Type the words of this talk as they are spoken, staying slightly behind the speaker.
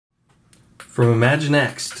from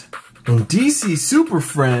Imaginext. And DC Super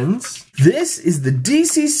Friends, this is the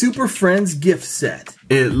DC Super Friends gift set.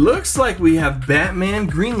 It looks like we have Batman,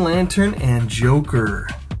 Green Lantern, and Joker.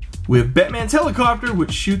 We have Batman's helicopter,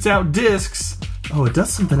 which shoots out discs. Oh, it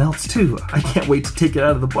does something else too. I can't wait to take it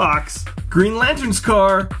out of the box. Green Lantern's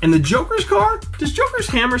car, and the Joker's car? Does Joker's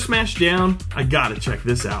hammer smash down? I gotta check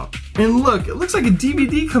this out. And look, it looks like a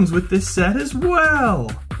DVD comes with this set as well.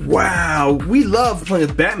 Wow, we love playing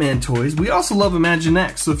with Batman toys. We also love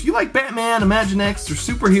Imaginext. So if you like Batman, Imaginext, or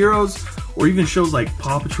superheroes, or even shows like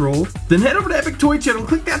Paw Patrol, then head over to Epic Toy Channel and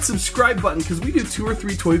click that subscribe button because we do 2 or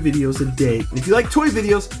 3 toy videos a day. And if you like toy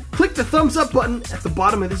videos, click the thumbs up button at the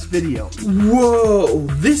bottom of this video. Whoa,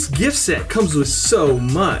 this gift set comes with so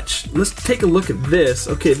much. Let's take a look at this.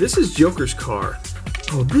 Okay, this is Joker's car.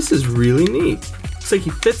 Oh, this is really neat. Looks like he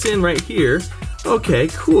fits in right here. Okay,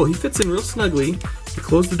 cool, he fits in real snugly. You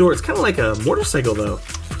close the door. It's kind of like a motorcycle though.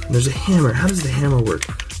 And there's a hammer. How does the hammer work?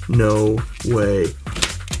 No way.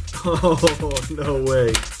 Oh, no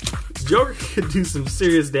way. Joker could do some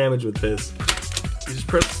serious damage with this. You just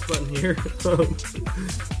press this button here.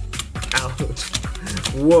 Ouch.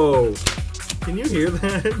 Whoa. Can you hear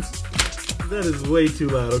that? That is way too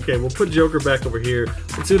loud. Okay, we'll put Joker back over here.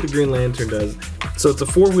 Let's see what the Green Lantern does. So it's a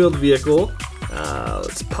 4-wheeled vehicle.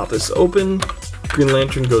 Let's pop this open. Green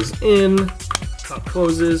Lantern goes in. Top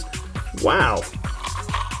closes. Wow.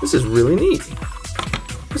 This is really neat.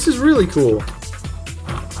 This is really cool.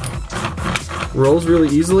 Rolls really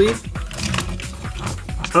easily.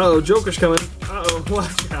 Uh-oh, Joker's coming. Uh-oh,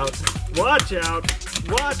 watch out. Watch out.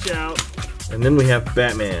 Watch out. And then we have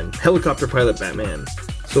Batman. Helicopter pilot Batman.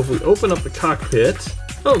 So if we open up the cockpit.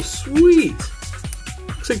 Oh, sweet.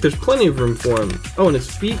 Looks like there's plenty of room for him. Oh, and his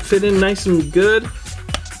feet fit in nice and good.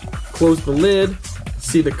 Close the lid.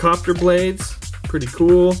 See the copter blades. Pretty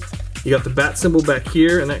cool. You got the bat symbol back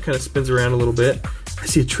here, and that kind of spins around a little bit. I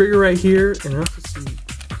see a trigger right here, and I also see...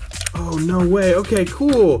 Oh, no way. Okay,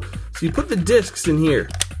 cool. So you put the discs in here.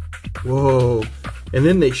 Whoa. And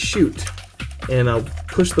then they shoot. And I'll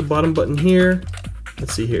push the bottom button here.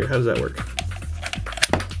 Let's see here. How does that work?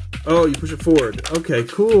 Oh, you push it forward. Okay,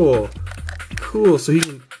 cool. Cool. So he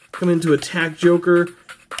can come in to attack Joker.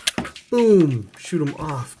 Boom. Shoot him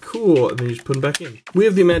off. Cool. And then you just put him back in. We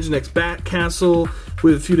have the Imaginext Bat Castle.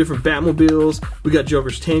 We have a few different Batmobiles. We got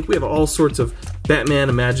Joker's tank. We have all sorts of Batman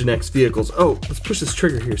Imaginext vehicles. Oh, let's push this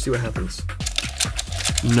trigger here, see what happens.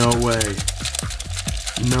 No way.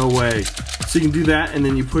 No way. So you can do that, and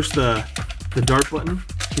then you push the dart button.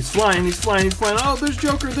 He's flying, he's flying, he's flying. Oh, there's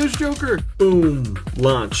Joker, there's Joker. Boom.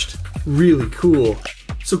 Launched. Really cool.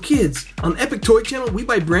 So kids, on Epic Toy Channel, we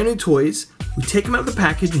buy brand new toys. We take them out of the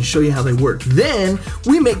package and show you how they work. Then,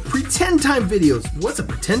 we make pretend time videos. What's a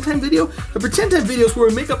pretend time video? A pretend time video is where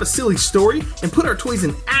we make up a silly story and put our toys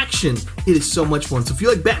in action. It is so much fun. So if you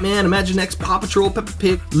like Batman, Imaginext, Paw Patrol, Peppa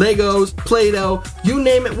Pig, Legos, Play-Doh, you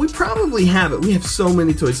name it, we probably have it. We have so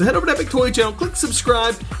many toys. So head over to Epic Toy Channel, click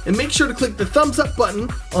subscribe, and make sure to click the thumbs up button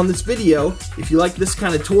on this video if you like this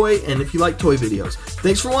kind of toy and if you like toy videos.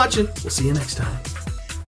 Thanks for watching. We'll see you next time.